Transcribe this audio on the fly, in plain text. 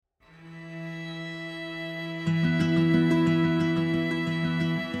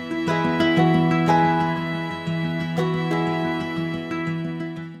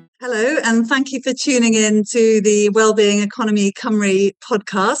and thank you for tuning in to the Wellbeing Economy Cymru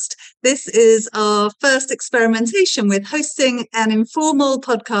podcast. This is our first experimentation with hosting an informal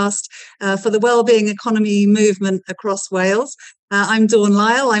podcast for the Wellbeing Economy movement across Wales. I'm Dawn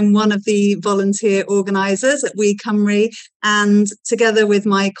Lyle. I'm one of the volunteer organisers at WECymru, and together with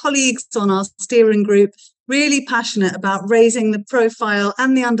my colleagues on our steering group, really passionate about raising the profile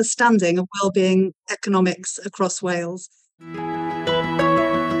and the understanding of wellbeing economics across Wales.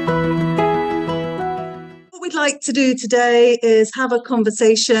 What we'd like to do today is have a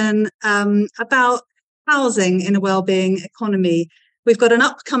conversation about housing in a wellbeing economy. We've got an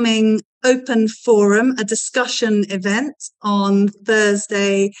upcoming open forum, a discussion event on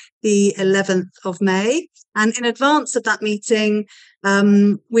Thursday, the 11th of May. And in advance of that meeting,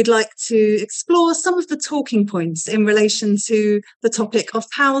 we'd like to explore some of the talking points in relation to the topic of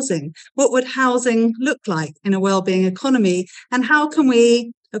housing. What would housing look like in a wellbeing economy? And how can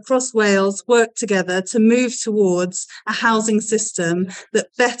we, across Wales, work together to move towards a housing system that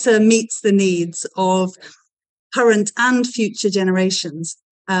better meets the needs of current and future generations,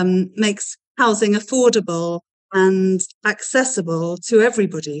 makes housing affordable and accessible to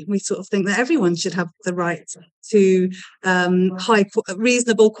everybody. We sort of think that everyone should have the right to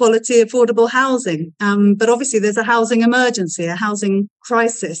reasonable quality, affordable housing. But obviously there's a housing emergency, a housing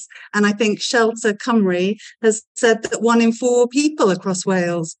crisis. And I think Shelter Cymru has said that 1 in 4 people across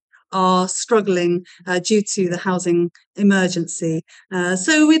Wales are struggling due to the housing emergency.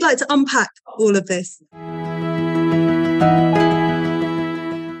 So we'd like to unpack all of this.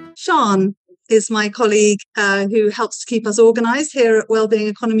 Siân is my colleague who helps to keep us organised here at Wellbeing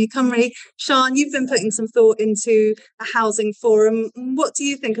Economy Cymru. Siân, you've been putting some thought into a housing forum. What do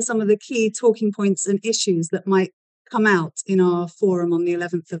you think are some of the key talking points and issues that might come out in our forum on the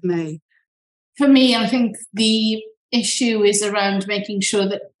 11th of May? For me, I think the issue is around making sure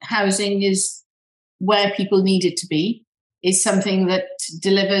that housing is where people need it to be, is something that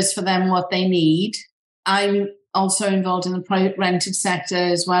delivers for them what they need. I'm also involved in the private rented sector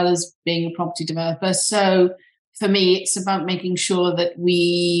as well as being a property developer. So for me, it's about making sure that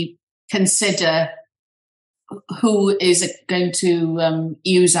we consider who is going to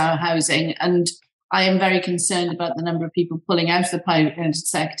use our housing. And I am very concerned about the number of people pulling out of the private rented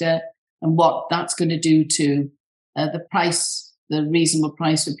sector and what that's going to do to the price, the reasonable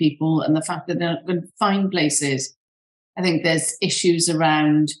price for people, and the fact that they're not going to find places. I think there's issues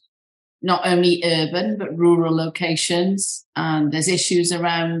around not only urban, but rural locations. And there's issues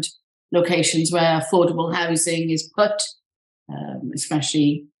around locations where affordable housing is put,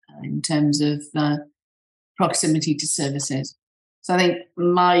 especially in terms of proximity to services. So I think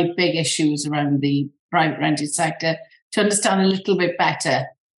my big issue is around the private rented sector, to understand a little bit better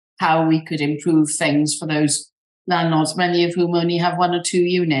how we could improve things for those landlords, many of whom only have 1 or 2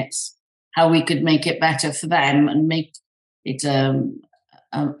 units, how we could make it better for them and make it a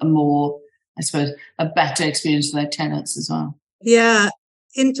more, I suppose, a better experience for their tenants as well. Yeah,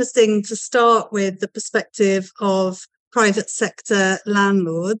 interesting to start with the perspective of private sector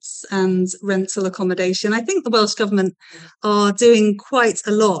landlords and rental accommodation. I think the Welsh Government are doing quite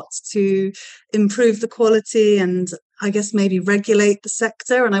a lot to improve the quality and I guess maybe regulate the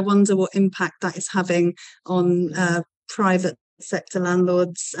sector. And I wonder what impact that is having on private sector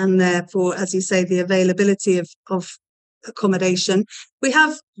landlords and therefore, as you say, the availability of accommodation. We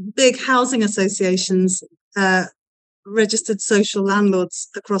have big housing associations, registered social landlords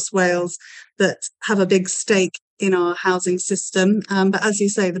across Wales that have a big stake in our housing system. But as you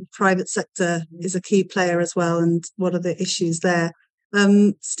say, the private sector is a key player as well. And what are the issues there?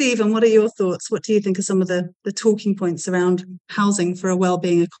 Stephen, what are your thoughts? What do you think are some of the talking points around housing for a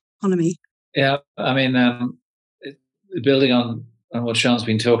wellbeing economy? Yeah, I mean, building on what Siân's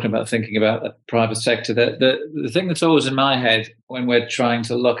been talking about, thinking about the private sector, the thing that's always in my head when we're trying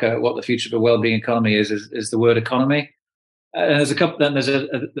to look at what the future of a wellbeing economy is the word economy. And there's a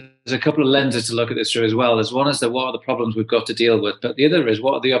couple of lenses to look at this through as well. There's one is what are the problems we've got to deal with, but the other is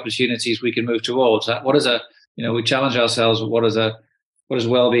what are the opportunities we can move towards. We challenge ourselves. What does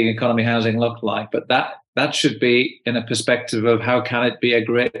wellbeing economy housing look like? But that should be in a perspective of how can it be a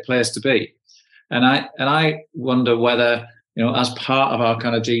great place to be. And I wonder whether, as part of our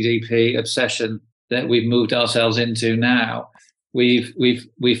kind of GDP obsession that we've moved ourselves into now, we've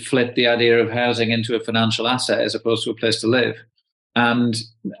flipped the idea of housing into a financial asset as opposed to a place to live, and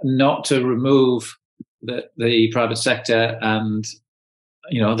not to remove the private sector and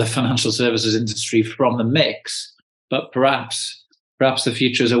the financial services industry from the mix, but perhaps the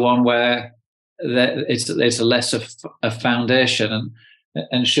future is a one where it's a less of a foundation,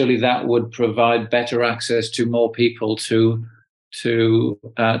 and surely that would provide better access to more people to to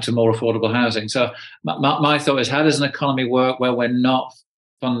more affordable housing. So my thought is, how does an economy work where we're not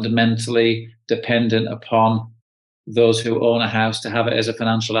fundamentally dependent upon those who own a house to have it as a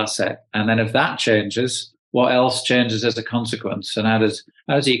financial asset? And then if that changes, what else changes as a consequence? And how does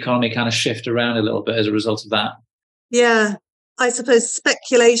the economy kind of shift around a little bit as a result of that? Yeah, I suppose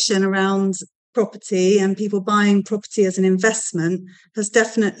speculation around property and people buying property as an investment has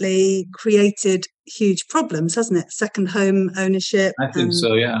definitely created huge problems, hasn't it? Second home ownership. I think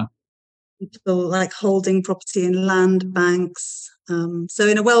so, yeah. People like holding property in land banks. So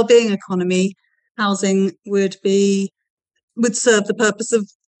in a well-being economy, housing would serve the purpose of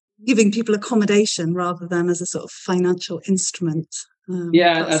giving people accommodation rather than as a sort of financial instrument.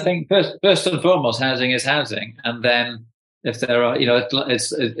 I think first and foremost, housing is housing, and then if there are,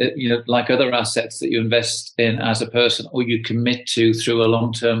 it's like other assets that you invest in as a person or you commit to through a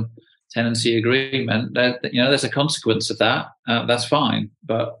long-term tenancy agreement, there's a consequence of that. That's fine,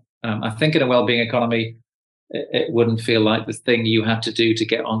 but I think in a well-being economy, it wouldn't feel like the thing you have to do to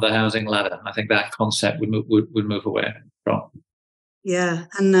get on the housing ladder. I think that concept would move away from. Yeah,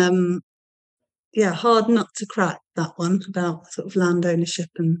 and hard nut to crack, that one about sort of land ownership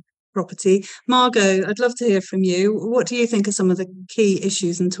and property. Margot, I'd love to hear from you. What do you think are some of the key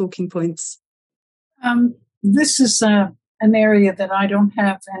issues and talking points? This is an area that I don't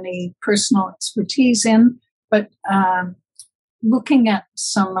have any personal expertise in, but looking at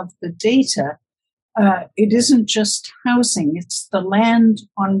some of the data, it isn't just housing, it's the land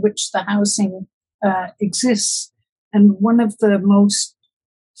on which the housing exists. And one of the most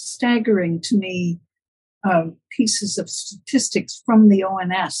staggering to me pieces of statistics from the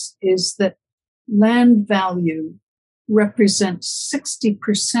ONS is that land value represents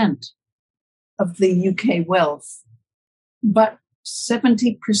 60% of the UK wealth, but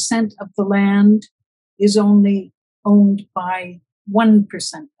 70% of the land is only owned by 1%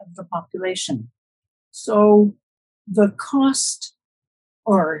 of the population. So the cost,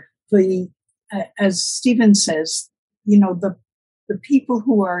 or as Stephen says, the people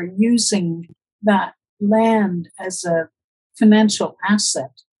who are using that land as a financial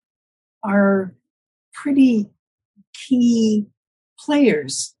asset are pretty key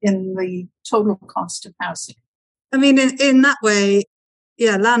players in the total cost of housing. I mean, in that way,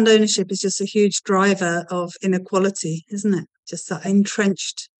 land ownership is just a huge driver of inequality, isn't it? Just that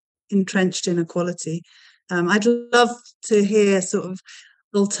entrenched inequality. I'd love to hear sort of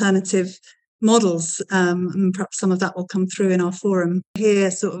alternative models, and perhaps some of that will come through in our forum.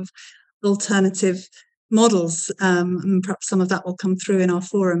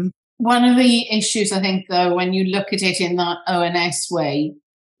 One of the issues, I think, though, when you look at it in that ONS way,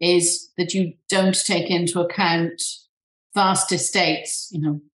 is that you don't take into account vast estates,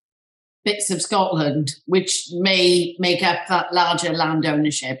 bits of Scotland, which may make up that larger land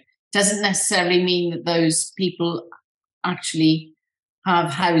ownership. Doesn't necessarily mean that those people actually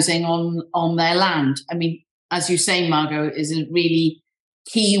have housing on their land. I mean, as you say, Margot, is a really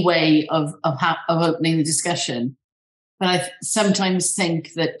key way of opening the discussion. But I sometimes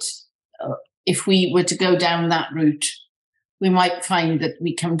think that if we were to go down that route, we might find that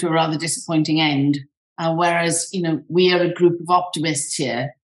we come to a rather disappointing end. Whereas, we are a group of optimists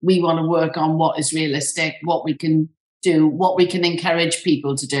here. We want to work on what is realistic, what we can do, what we can encourage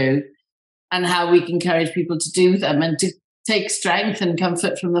people to do, and how we can encourage people to do them, and to take strength and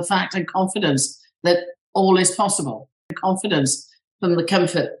comfort from the fact and confidence that all is possible. Confidence from the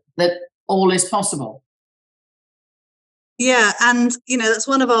comfort that all is possible. Yeah, and that's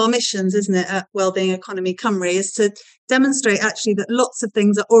one of our missions, isn't it, at Wellbeing Economy Cymru, is to demonstrate actually that lots of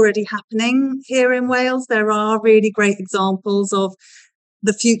things are already happening here in Wales. There are really great examples of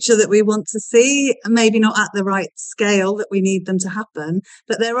the future that we want to see, maybe not at the right scale that we need them to happen,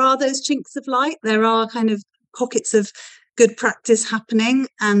 but there are those chinks of light. There are kind of pockets of good practice happening.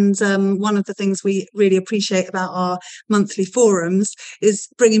 And one of the things we really appreciate about our monthly forums is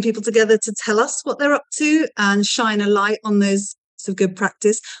bringing people together to tell us what they're up to and shine a light on those of good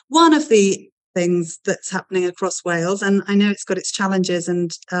practice. One of the things that's happening across Wales, and I know it's got its challenges,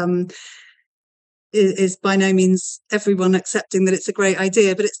 and is by no means everyone accepting that it's a great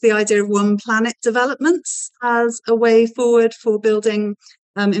idea, but it's the idea of one planet developments as a way forward for building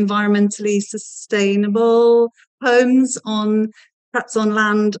environmentally sustainable homes perhaps on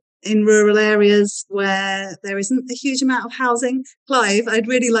land in rural areas where there isn't a huge amount of housing. Clive, I'd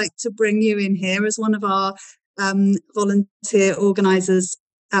really like to bring you in here as one of our volunteer organisers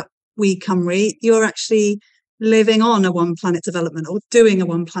at WECymru. You're actually living on a one planet development, or doing a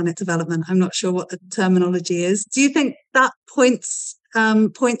one planet development. I'm not sure what the terminology is. Do you think that points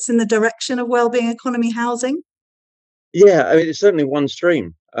in the direction of wellbeing economy housing? Yeah, I mean, it's certainly one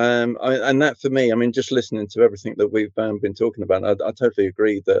stream. And that for me, I mean, just listening to everything that we've been talking about, I totally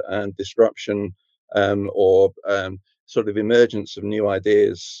agree that disruption or sort of emergence of new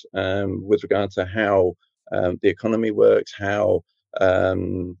ideas with regard to how the economy works, how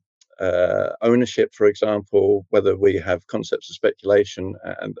ownership, for example, whether we have concepts of speculation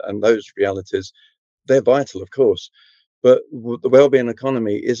and those realities, they're vital, of course. But the wellbeing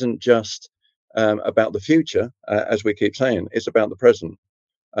economy isn't just about the future, as we keep saying. It's about the present.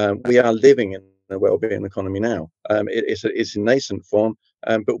 We are living in a wellbeing economy now. It's in nascent form,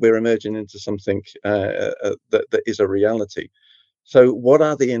 but we're emerging into something that is a reality. So, what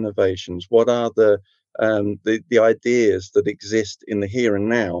are the innovations? What are the ideas that exist in the here and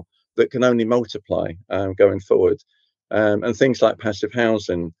now that can only multiply going forward? And things like passive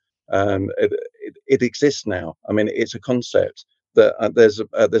housing, it exists now. I mean, it's a concept that there's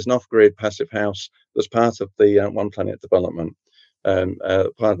an off-grid passive house that's part of the One Planet development,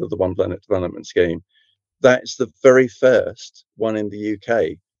 part of the One Planet development scheme. That's the very first one in the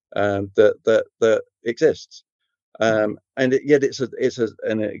UK that exists. And yet it's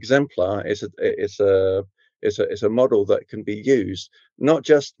an exemplar. It's a model that can be used not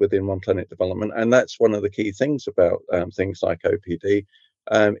just within One Planet development, and that's one of the key things about things like OPD.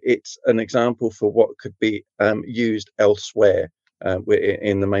 It's an example for what could be used elsewhere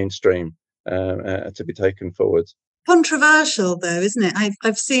in the mainstream to be taken forward. Controversial, though, isn't it?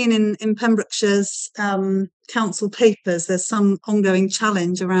 I've seen in Pembrokeshire's council papers, there's some ongoing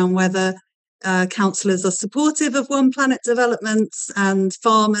challenge around whether councillors are supportive of One Planet developments, and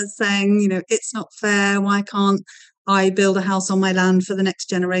farmers saying, it's not fair. Why can't I build a house on my land for the next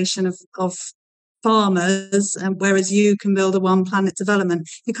generation of farmers, whereas you can build a One Planet development?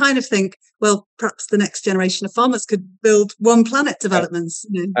 You kind of think, well, perhaps the next generation of farmers could build One Planet developments,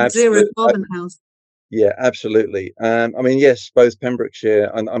 zero carbon house. Yeah, absolutely. I mean, yes, both Pembrokeshire,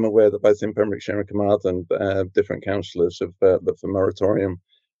 and I'm aware that both in Pembrokeshire and Carmarthen, different councillors have looked for moratorium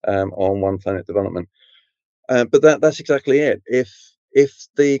on One Planet development. But that's exactly it. If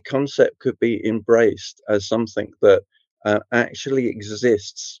the concept could be embraced as something that actually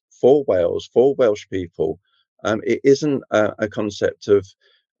exists for Wales, for Welsh people, it isn't a concept of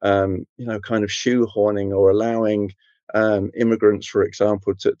kind of shoehorning or allowing immigrants, for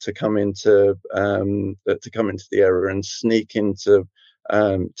example, to come into the area and sneak into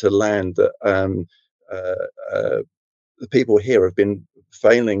to land that the people here have been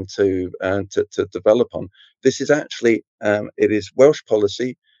failing to develop on. This is actually it is Welsh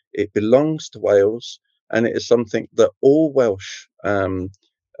policy. It belongs to Wales, and it is something that all Welsh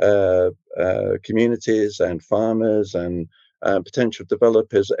communities and farmers and potential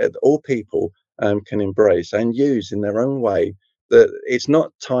developers, all people can embrace and use in their own way. That it's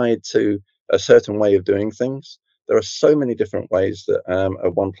not tied to a certain way of doing things. There are so many different ways that a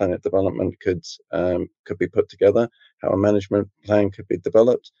One Planet development could be put together, how a management plan could be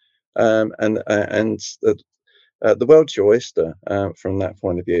developed, and the world's your oyster from that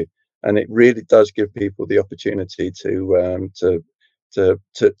point of view. And it really does give people the opportunity to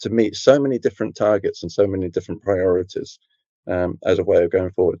meet so many different targets and so many different priorities as a way of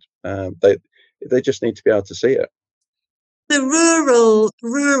going forward. They just need to be able to see it. The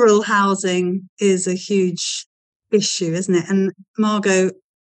rural housing is a huge issue, isn't it? And Margot,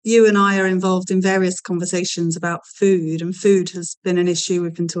 you and I are involved in various conversations about food, and food has been an issue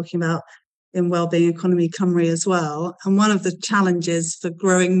we've been talking about in Wellbeing Economy Cymru as well. And one of the challenges for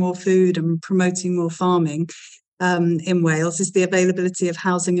growing more food and promoting more farming in Wales is the availability of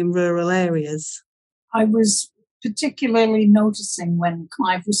housing in rural areas. I was particularly noticing when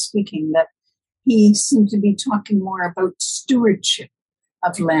Clive was speaking that he seemed to be talking more about stewardship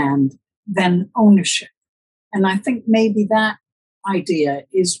of land than ownership. And I think maybe that idea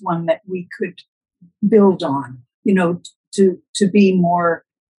is one that we could build on, to be more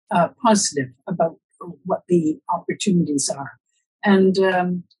positive about what the opportunities are. And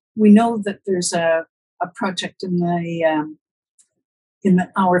we know that there's a project in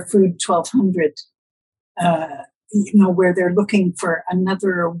our Food 1200, where they're looking for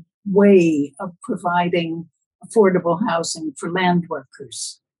another way of providing affordable housing for land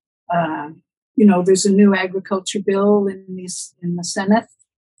workers. There's a new agriculture bill in the Senate.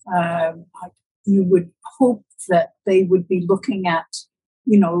 You would hope that they would be looking at,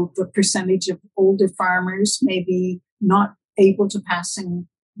 the percentage of older farmers maybe not able to passing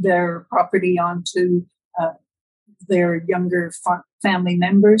their property on to their younger family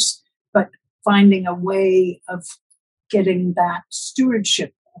members, but finding a way of getting that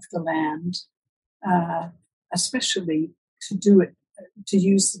stewardship of the land, especially to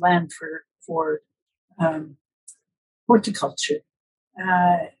use the land for horticulture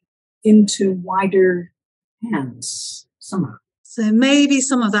into wider hands somehow. So maybe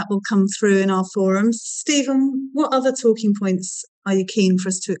some of that will come through in our forums. Stephen, what other talking points are you keen for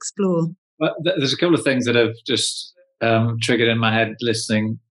us to explore? Well, there's a couple of things that have just triggered in my head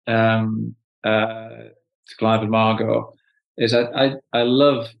listening to Clive and Margot. Is I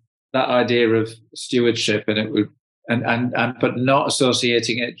love that idea of stewardship, and it would and but not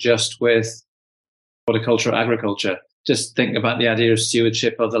associating it just with horticulture or agriculture. Just think about the idea of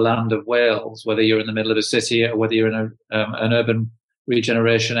stewardship of the land of Wales, whether you're in the middle of a city or whether you're in an urban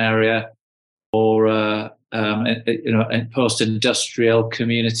regeneration area or a post-industrial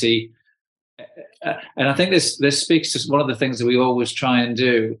community. And I think this speaks to one of the things that we always try and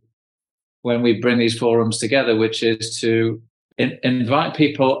do when we bring these forums together, which is to invite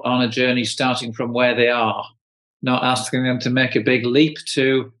people on a journey starting from where they are, not asking them to make a big leap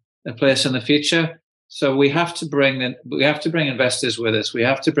to a place in the future. So we have to bring investors with us. We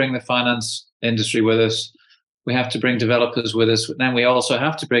have to bring the finance industry with us. We have to bring developers with us. Then we also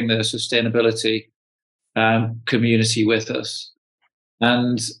have to bring the sustainability community with us.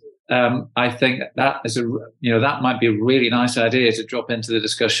 And I think that is that might be a really nice idea to drop into the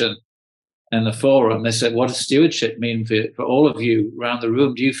discussion in the forum. They said, what does stewardship mean for all of you around the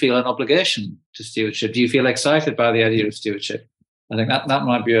room? Do you feel an obligation to stewardship? Do you feel excited by the idea of stewardship? I think that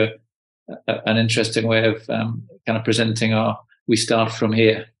might be an interesting way of kind of presenting we start from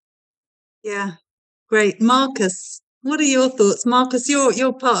here. Yeah, great. Marcus, what are your thoughts? Marcus,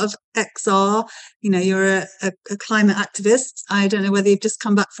 you're part of XR. You're a climate activist. I don't know whether you've just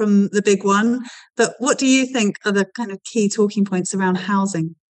come back from the big one, but what do you think are the kind of key talking points around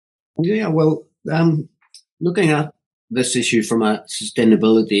housing? Yeah, well, looking at this issue from a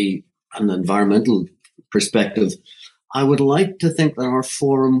sustainability and environmental perspective, I would like to think that our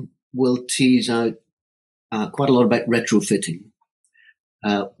forum will tease out quite a lot about retrofitting.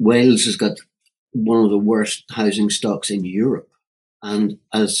 Wales has got one of the worst housing stocks in Europe. And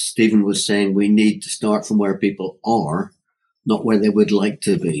as Stephen was saying, we need to start from where people are, not where they would like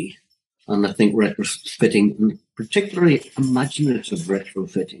to be. And I think retrofitting, particularly imaginative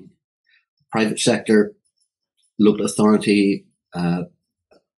retrofitting, private sector, local authority,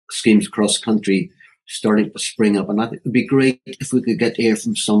 schemes across the country starting to spring up. And I think it would be great if we could get to hear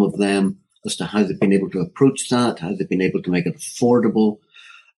from some of them as to how they've been able to approach that, how they've been able to make it affordable,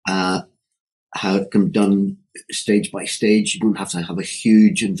 how it can be done stage by stage. You don't have to have a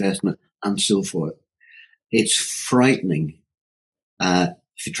huge investment and so forth. It's frightening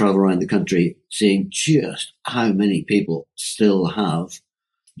if you travel around the country, seeing just how many people still have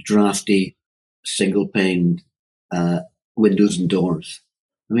drafty, single-paned windows and doors.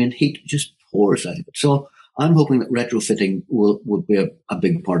 I mean, heat just pours out of it. So I'm hoping that retrofitting will be a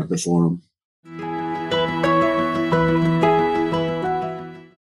big part of the forum.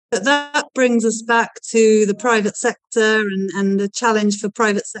 But that brings us back to the private sector and the challenge for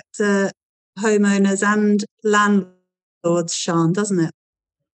private sector homeowners and landlords, Siân, doesn't it?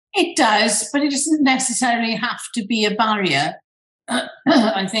 It does, but it doesn't necessarily have to be a barrier.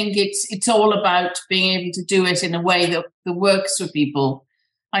 I think it's all about being able to do it in a way that works for people.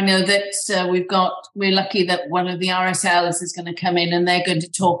 I know that we're lucky that one of the RSLs is going to come in and they're going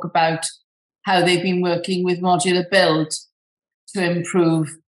to talk about how they've been working with modular build to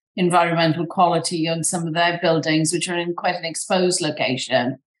improve environmental quality on some of their buildings, which are in quite an exposed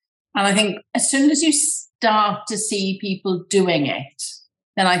location. And I think as soon as you start to see people doing it,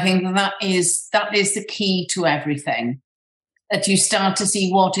 then I think that is the key to everything. That you start to see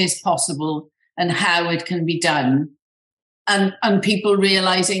what is possible and how it can be done. And people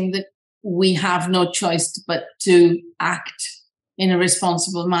realizing that we have no choice but to act in a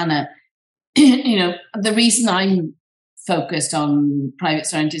responsible manner. The reason I'm focused on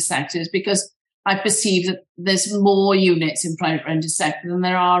private rented sector is because I perceive that there's more units in private rented sector than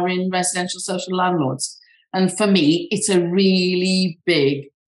there are in residential social landlords. And for me, it's a really big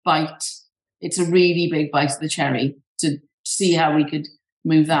bite. It's a really big bite of the cherry to see how we could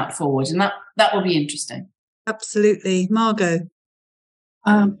move that forward. And that will be interesting. Absolutely. Margot?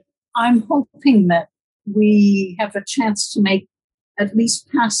 I'm hoping that we have a chance to make at least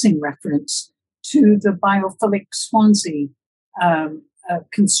passing reference to the biophilic Swansea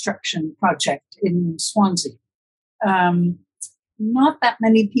construction project in Swansea. Not that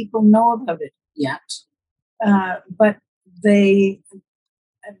many people know about it yet, but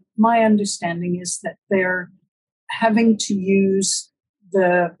my understanding is that they're having to use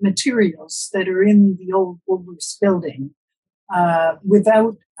the materials that are in the old Woolworths building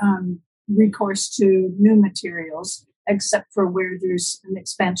without recourse to new materials, except for where there's an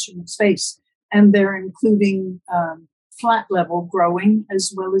expansion of space. And they're including flat level growing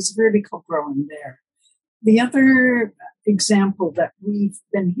as well as vertical growing there. The other example that we've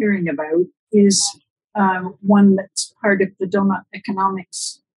been hearing about is one that's part of the donut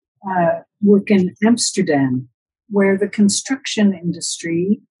economics work in Amsterdam, where the construction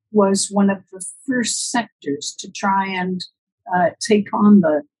industry was one of the first sectors to try and take on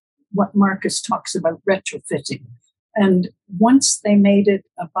what Marcus talks about retrofitting. And once they made it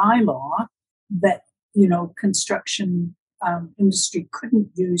a bylaw that, construction industry couldn't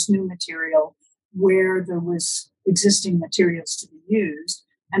use new material where there was existing materials to be used,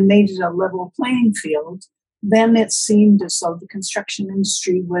 and made it a level playing field, then it seemed as though the construction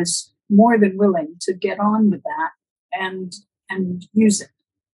industry was more than willing to get on with that and use it.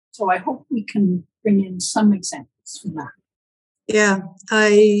 So I hope we can bring in some examples from that. Yeah,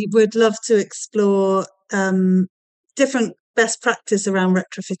 I would love to explore different best practice around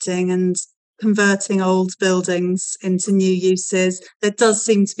retrofitting and converting old buildings into new uses. There does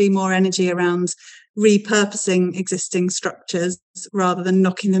seem to be more energy around repurposing existing structures rather than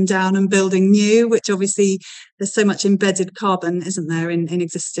knocking them down and building new, which obviously there's so much embedded carbon, isn't there, in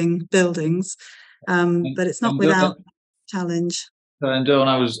existing buildings. But it's not without challenge. And Dawn,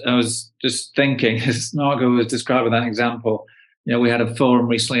 I was just thinking, as Margot was describing that example, we had a forum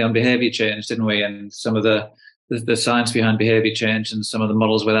recently on behaviour change, didn't we? And some of the science behind behaviour change and some of the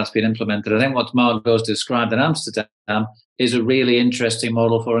models where that's been implemented. I think what Margot's described in Amsterdam is a really interesting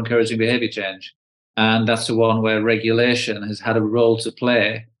model for encouraging behaviour change. And that's the one where regulation has had a role to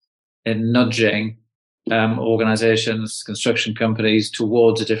play in nudging organisations, construction companies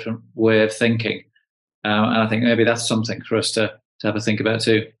towards a different way of thinking. And I think maybe that's something for us to have a think about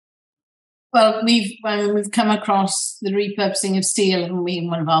too. Well, we've come across the repurposing of steel, haven't we, in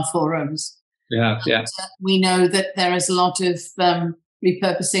one of our forums? Yeah. We know that there is a lot of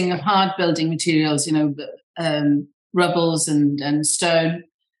repurposing of hard building materials, rubbles and stone.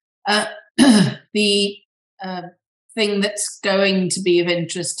 The thing that's going to be of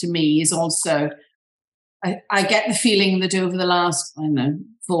interest to me is also, I get the feeling that over the last,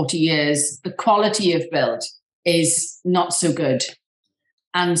 40 years, the quality of build is not so good.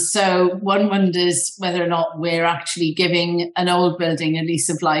 And so one wonders whether or not we're actually giving an old building a lease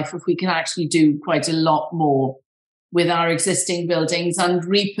of life, if we can actually do quite a lot more with our existing buildings and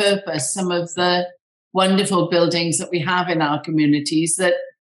repurpose some of the wonderful buildings that we have in our communities that,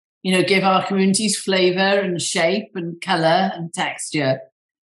 give our communities flavour and shape and colour and texture.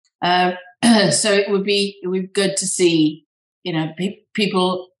 So it would be good to see,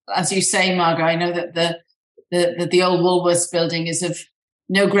 people, as you say, Margot, I know that the old Woolworths building is of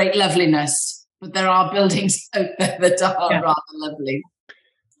no great loveliness, but there are buildings out there that are rather lovely.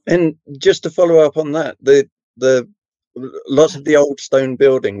 And just to follow up on that, the lots of the old stone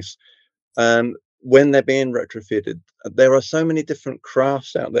buildings, when they're being retrofitted, there are so many different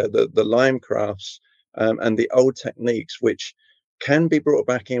crafts out there, the lime crafts and the old techniques, which can be brought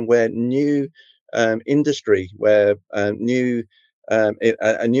back in where new industry, where a new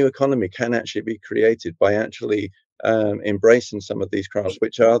economy can actually be created by actually embracing some of these crafts,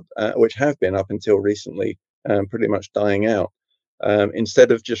 which have been up until recently pretty much dying out.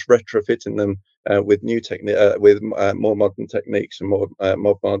 Instead of just retrofitting them with new more modern techniques and more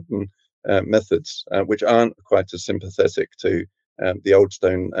modern methods, which aren't quite as sympathetic to the old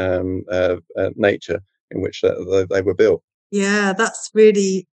stone nature in which they were built. Yeah, that's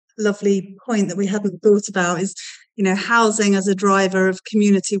really lovely point that we hadn't thought about is, housing as a driver of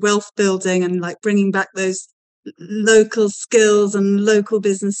community wealth building and like bringing back those local skills and local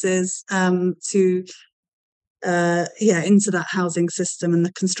businesses into that housing system and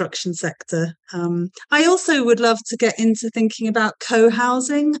the construction sector. I also would love to get into thinking about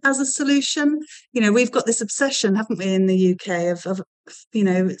co-housing as a solution. We've got this obsession, haven't we, in the UK of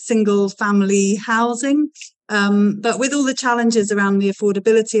single family housing. But with all the challenges around the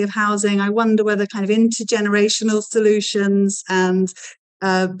affordability of housing, I wonder whether kind of intergenerational solutions and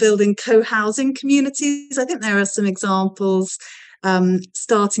building co-housing communities. I think there are some examples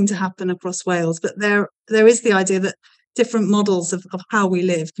starting to happen across Wales, but there is the idea that different models of how we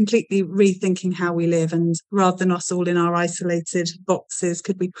live, completely rethinking how we live, and rather than us all in our isolated boxes,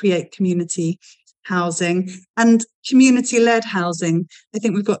 could we create community housing and community-led housing? I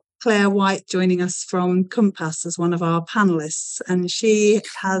think we've got Claire White joining us from Compass as one of our panellists, and she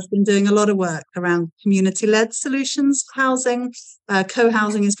has been doing a lot of work around community-led solutions for housing.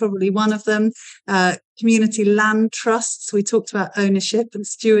 Co-housing is probably one of them. Community land trusts, we talked about ownership and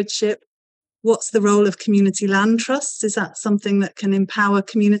stewardship. What's the role of community land trusts? Is that something that can empower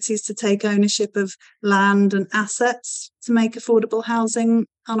communities to take ownership of land and assets to make affordable housing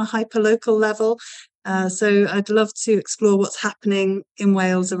on a hyperlocal level? So I'd love to explore what's happening in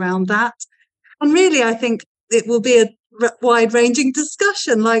Wales around that. And really, I think it will be a wide-ranging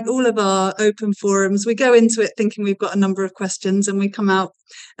discussion, like all of our open forums. We go into it thinking we've got a number of questions, and we come out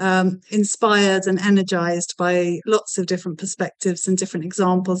inspired and energized by lots of different perspectives and different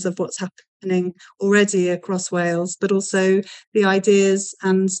examples of what's happening already across Wales, but also the ideas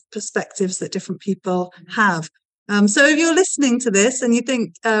and perspectives that different people have. So if you're listening to this and you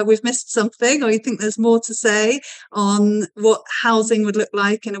think we've missed something, or you think there's more to say on what housing would look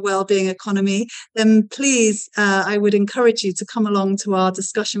like in a wellbeing economy, then please, I would encourage you to come along to our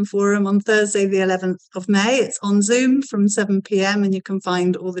discussion forum on Thursday, the 11th of May. It's on Zoom from 7 p.m. and you can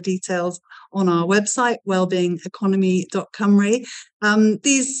find all the details on our website, wellbeingeconomy.cymru.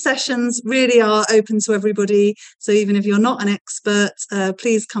 These sessions really are open to everybody. So even if you're not an expert,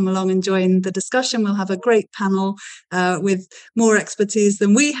 please come along and join the discussion. We'll have a great panel with more expertise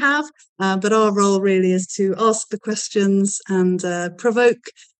than we have. But our role really is to ask the questions and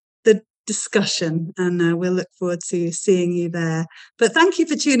provoke the discussion, and we'll look forward to seeing you there. But thank you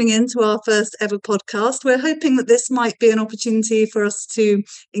for tuning in to our first ever podcast. We're hoping that this might be an opportunity for us to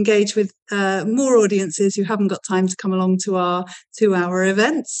engage with more audiences who haven't got time to come along to our 2-hour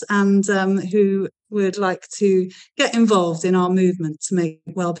events, and who would like to get involved in our movement to make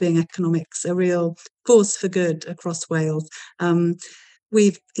wellbeing economics a real force for good across Wales.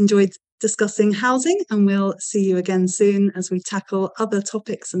 We've enjoyed discussing housing, and we'll see you again soon as we tackle other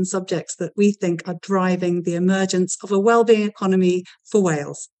topics and subjects that we think are driving the emergence of a wellbeing economy for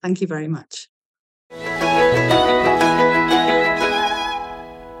Wales. Thank you very much.